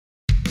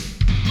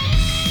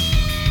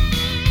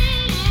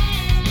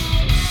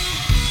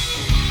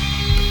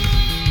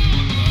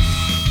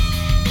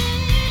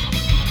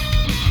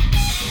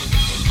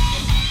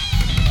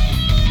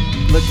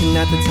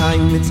at the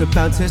time it's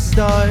about to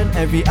start,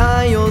 every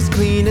aisle's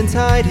clean and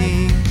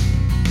tidy.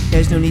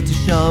 There's no need to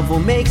shove, we'll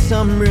make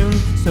some room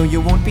so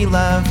you won't be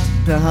left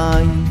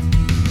behind.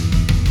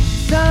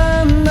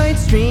 Sunlight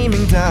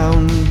streaming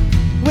down,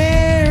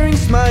 wearing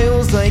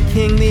smiles like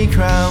kingly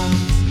crowns.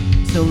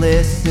 So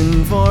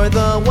listen for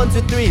the 1,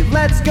 2, 3,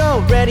 let's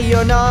go, ready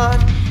or not.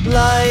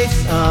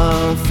 Life's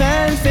a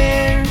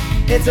fanfare,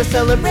 it's a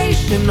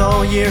celebration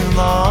all year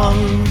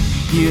long.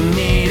 You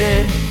need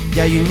it,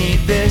 yeah you need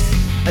this,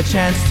 a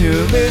chance to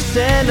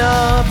loosen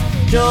up.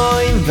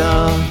 Join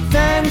the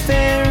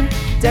fanfare,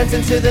 dance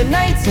into the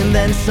night and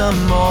then some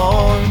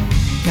more.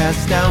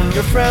 Cast down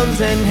your frowns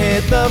and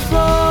hit the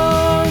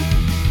floor.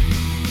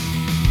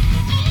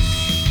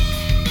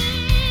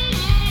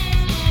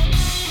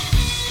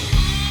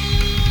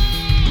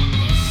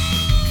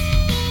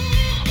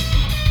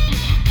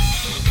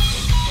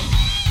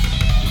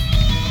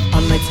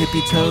 On my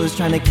tippy toes,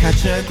 trying to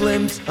catch a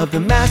glimpse of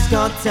the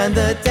mascots and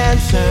the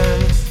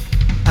dancers.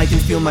 I can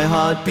feel my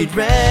heartbeat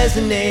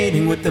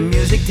resonating with the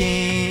music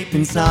deep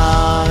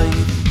inside.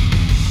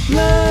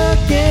 Look,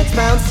 it's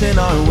bouncing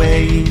our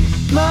way.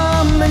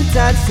 Mom and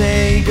Dad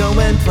say go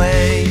and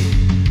play.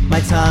 My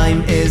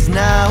time is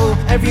now,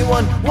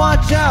 everyone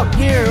watch out,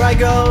 here I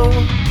go.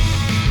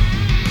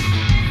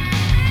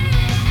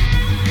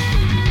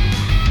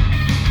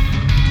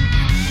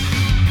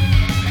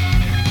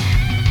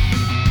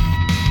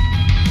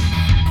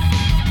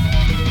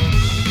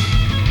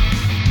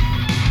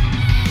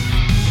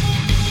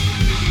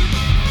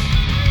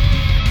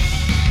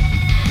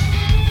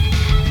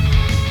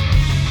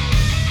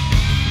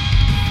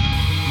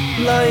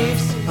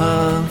 Life's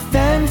a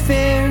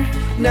fanfare,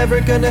 never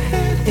gonna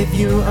hit if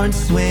you aren't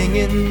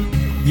swinging.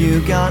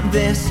 You got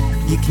this,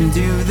 you can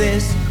do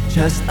this,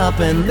 just up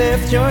and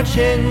lift your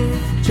chin.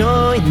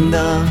 Join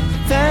the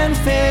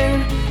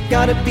fanfare,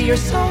 gotta be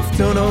yourself,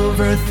 don't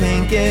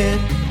overthink it.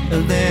 A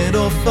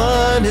little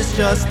fun is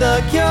just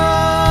the cure.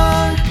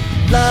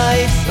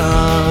 Life's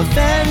a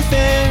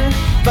fanfare,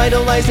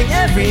 vitalizing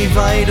every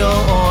vital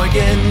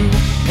organ.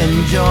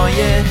 Enjoy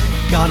it,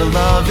 gotta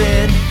love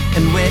it,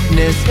 and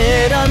witness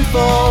it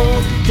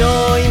unfold.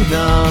 Join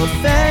the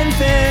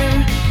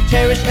fanfare,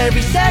 cherish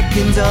every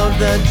second of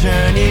the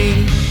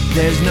journey.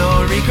 There's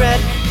no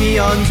regret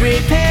beyond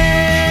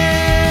repair.